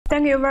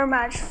Thank you very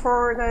much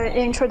for the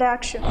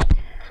introduction.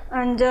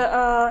 And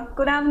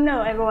good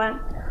afternoon,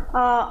 everyone.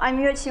 I'm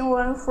Yue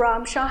Qingwen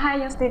from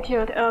Shanghai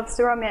Institute of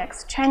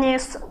Ceramics,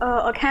 Chinese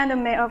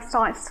Academy of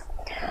Science.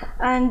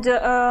 And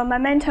my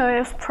mentor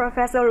is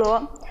Professor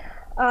Luo.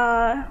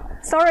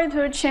 Sorry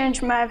to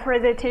change my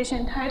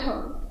presentation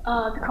title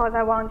because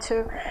I want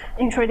to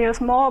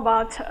introduce more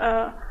about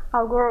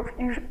our group.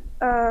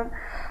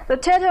 The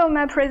title of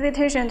my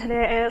presentation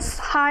today is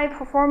High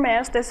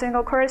Performance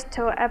Single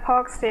Crystal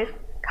Epoxy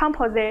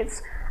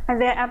Composites and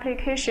their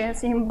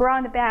applications in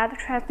broadband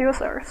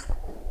transducers.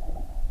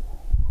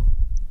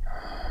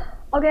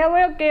 Okay, I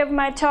will give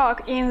my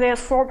talk in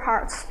these 4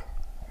 parts.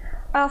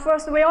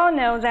 First, we all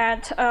know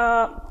that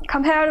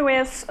compared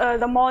with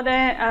the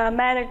modern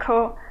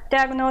medical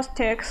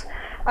diagnostics,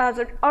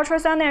 the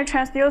ultrasonic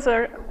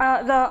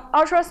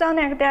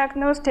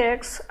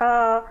diagnostics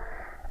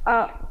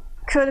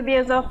could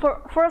be the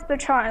first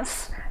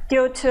choice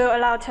due to a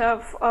lot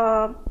of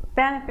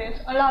benefits,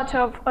 a lot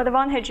of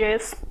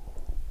advantages.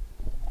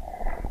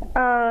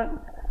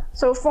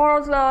 So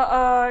for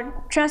the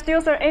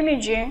transducer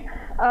imaging,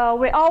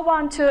 we all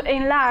want to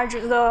enlarge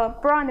the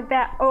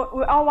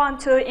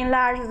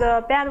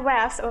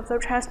bandwidth of the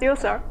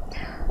transducer.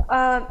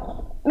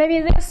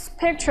 Maybe this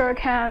picture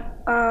can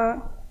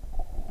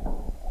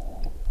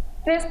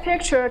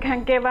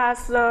give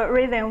us the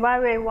reason why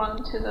we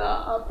want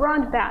the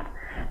broadband.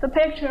 The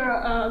picture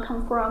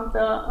comes from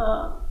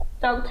the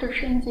Dr.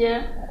 Shen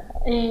Jie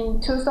in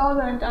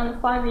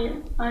 2005.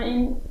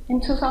 In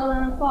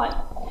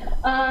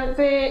 2005,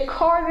 they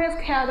call this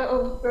kind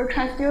of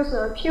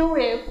transducer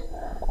Q-wave.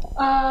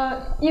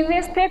 In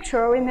this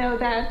picture, we know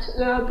that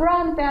the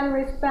broadband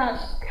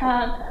response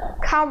can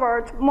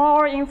cover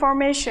more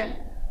information,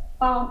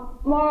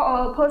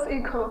 more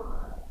post-echo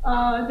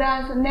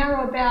than the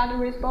narrow band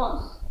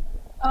response,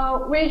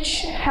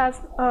 which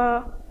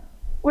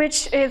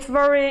is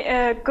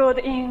very good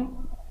in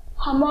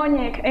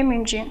harmonic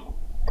imaging.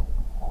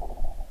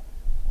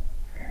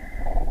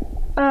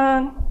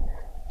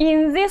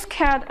 In this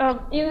kind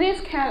of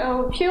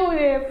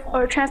Q-wave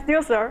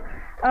transducer,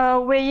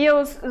 we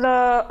use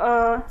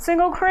the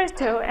single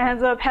crystal and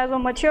the piezo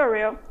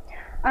material,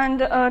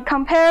 and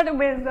compared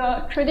with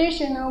the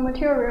traditional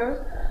materials,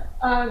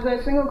 the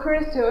single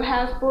crystal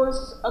has both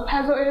a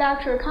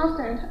piezoelectric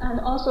constant and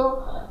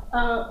also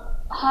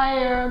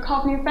higher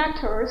coupling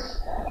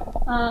factors.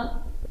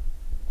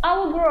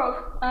 Our group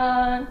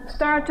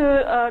started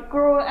to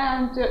grow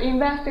and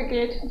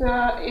investigate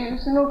the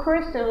single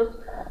crystals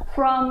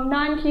from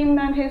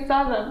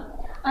 1997,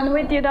 and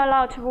we did a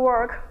lot of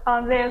work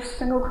on these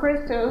single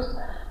crystals,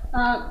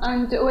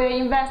 and we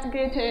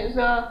investigated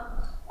the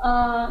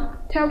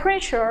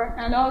temperature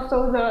and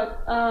also the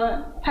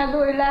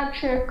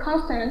piezoelectric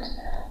constant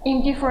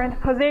in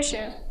different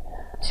positions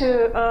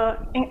to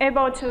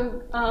enable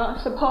to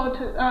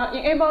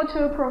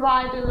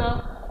provide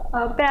the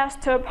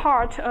best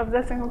part of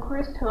the single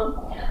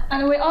crystal.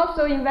 And we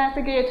also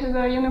investigate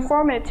the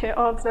uniformity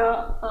of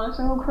the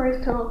single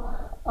crystal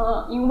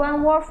in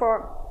one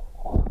wafer.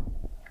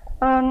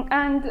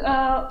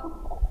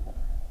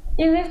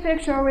 In this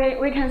picture,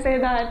 we can say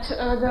that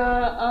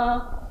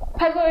the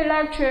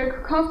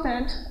piezoelectric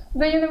constant,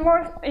 the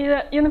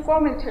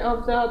uniformity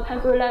of the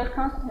piezoelectric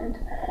constant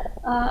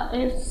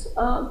is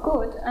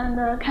good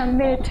and can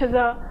meet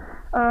the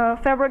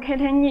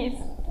fabricated needs.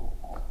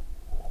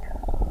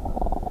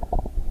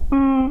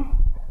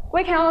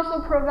 We can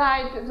also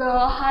provide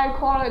the high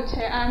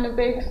quality and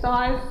big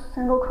size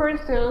single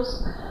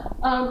crystals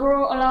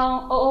grow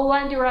along all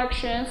one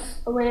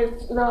directions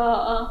with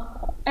the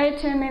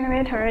 18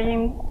 millimeter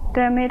in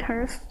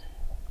diameters.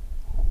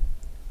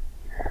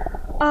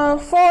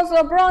 For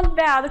the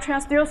broadband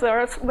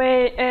transducers,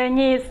 we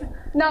need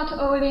not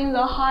only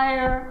the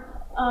higher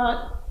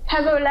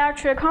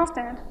piezoelectric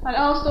constant, but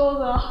also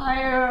the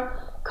higher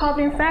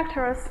coupling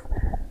factors,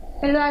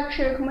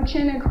 electric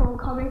mechanical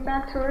coupling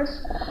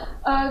factors.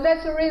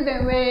 That's the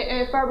reason we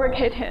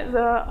fabricated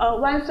the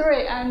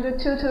 1,3 and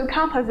 2,2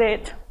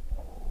 composite.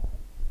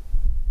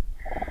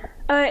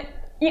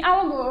 In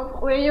our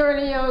group, we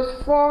usually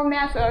use 4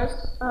 methods,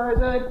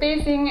 the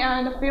dicing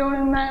and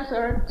fusion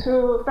method,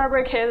 to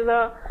fabricate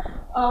the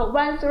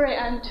 1,3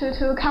 and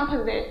 2,2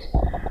 composite.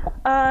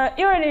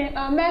 Usually,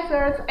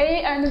 methods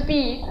A and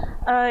B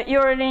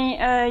usually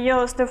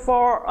used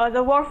for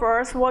the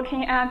wafers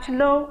working at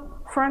low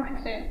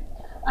frequency,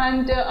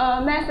 and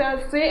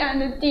methods C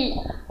and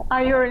D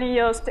are usually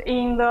used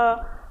in the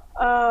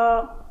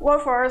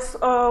wafers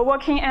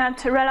working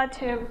at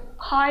relative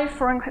high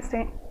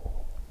frequency.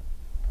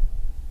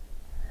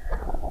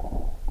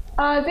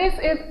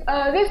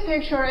 This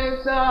picture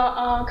is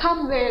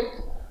composite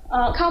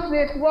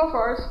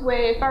wafers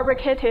we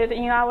fabricated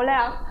in our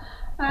lab,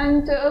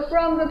 and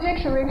from the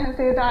picture we can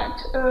see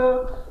that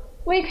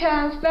we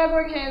can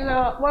fabricate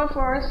the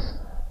wafers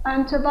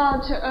at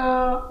about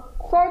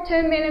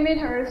 14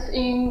 millimeters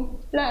in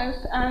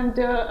length and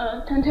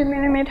 20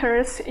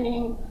 millimeters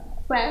in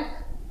width.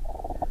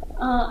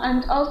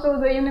 And also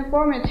the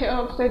uniformity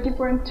of the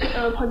different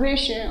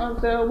position of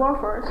the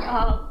wafers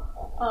are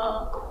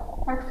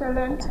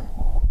excellent.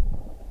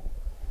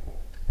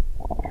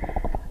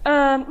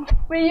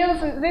 We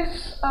use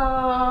this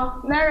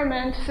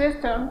measurement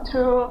system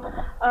to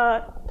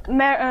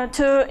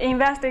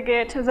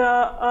investigate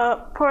the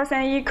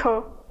percent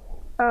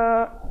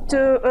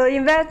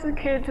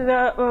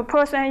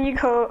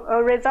equal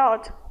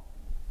result.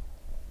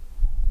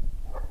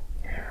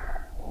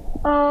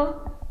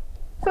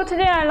 So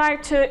today I'd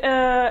like to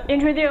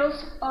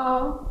introduce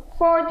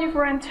 4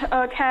 different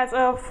kinds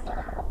of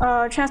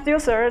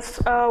transducers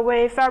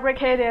we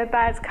fabricated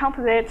by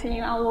composites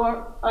in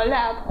our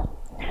lab.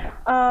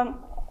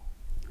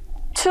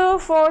 2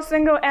 for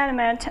single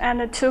element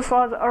and 2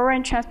 for the array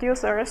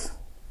transducers.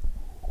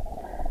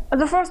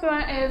 The first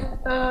one is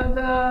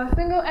the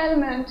single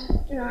element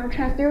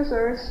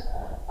transducers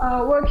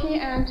working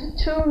at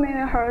 2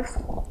 MHz.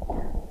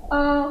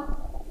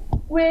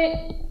 We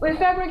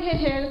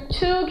fabricated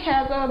 2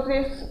 kinds of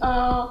this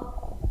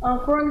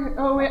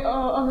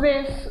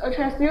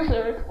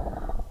transducers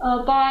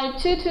by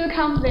 2-2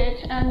 composite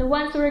and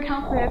 1-3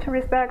 composite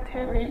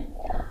respectively.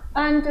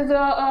 And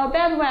the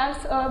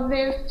bandwidth of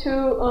these 2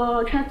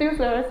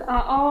 transducers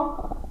are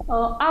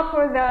all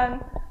upper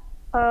than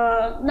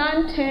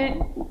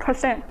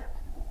 90%.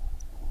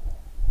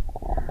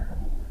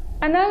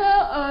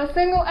 Another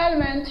single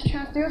element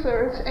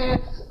transducers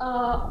is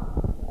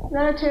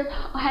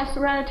has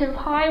relative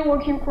high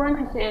working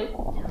frequency.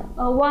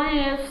 One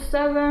is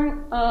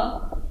 7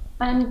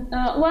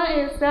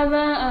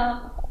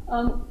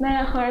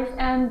 megahertz,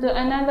 and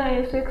another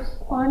is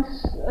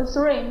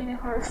 6.3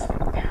 megahertz.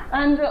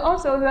 And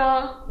also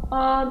the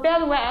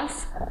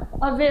bandwidth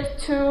of these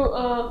 2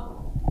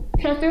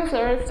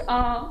 transducers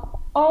are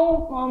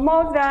all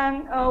more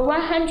than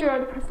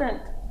 100%.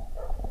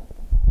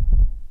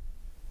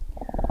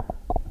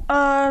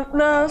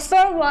 The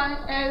third one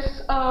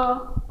is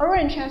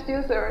array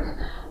transducers.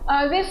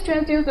 This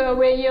transducer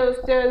we use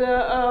the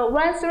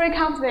 1-3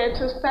 composite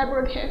to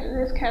fabricate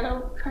this kind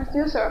of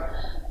transducer.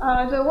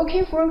 The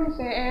working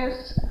frequency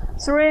is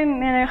 3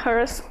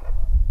 megahertz.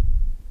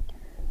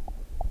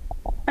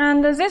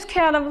 And this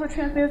kind of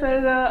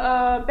transducer,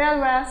 the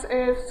bandwidth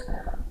is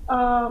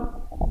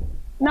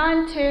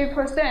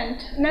 90%,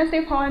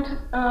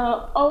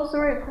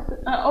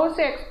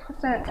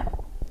 90.06%.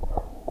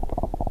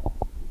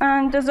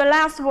 And the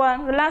last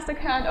one, the last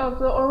kind of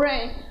the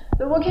array,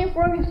 the working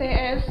frequency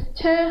is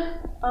 10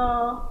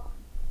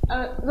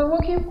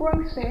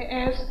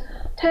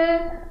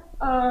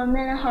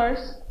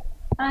 megahertz,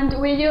 and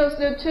we use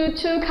the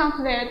 2-2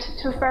 composite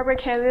to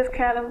fabricate this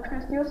kind of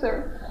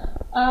transducer.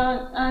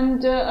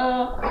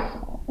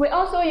 We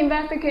also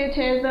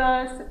investigated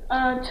the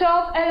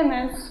 12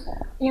 elements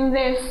in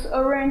this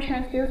array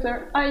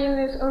transducer.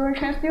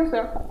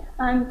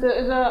 And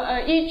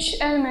each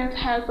element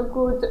has a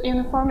good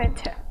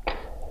uniformity.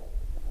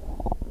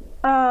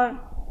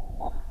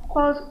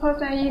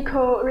 Percent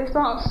equal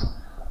response.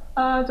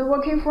 The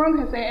working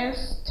frequency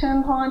is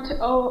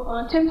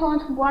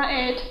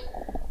 10.18,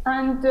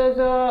 and the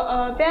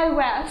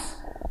bandwidth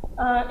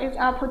is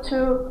up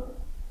to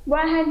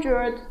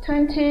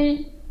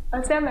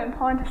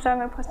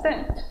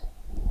 127.7%.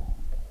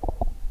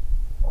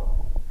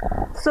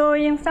 So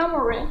in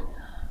summary,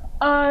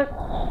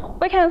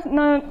 we can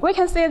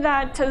say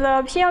that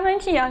the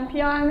PMN-PT and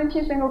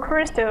PIN-PMN-PT single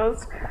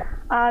crystals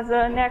are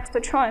the next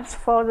choice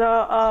for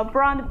the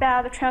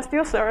broadband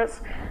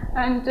transducers.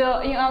 And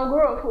in our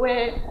group,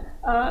 we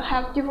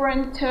have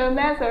different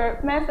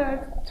methods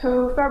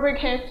to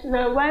fabricate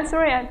the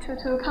 1-3 and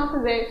 2-2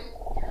 composites.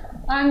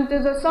 And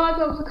the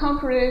size of the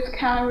composites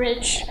can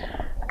reach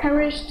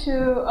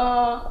to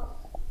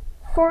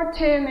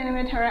 40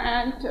 millimeter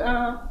and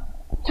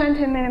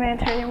 20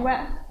 millimeter in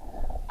width.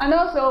 And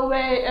also,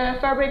 we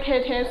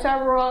fabricated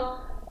several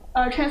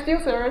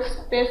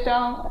transducers based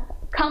on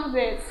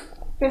composites,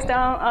 based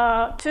on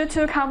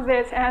 2-2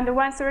 composites and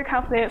 1-3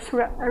 composites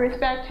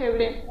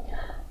respectively.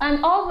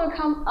 And all the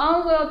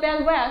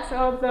bandwidth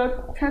of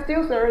the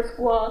transducers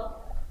were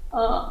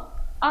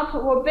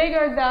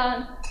bigger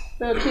than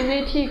the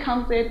PZT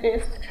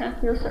composite-based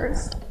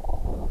transducers.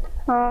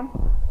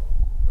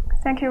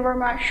 Thank you very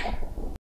much.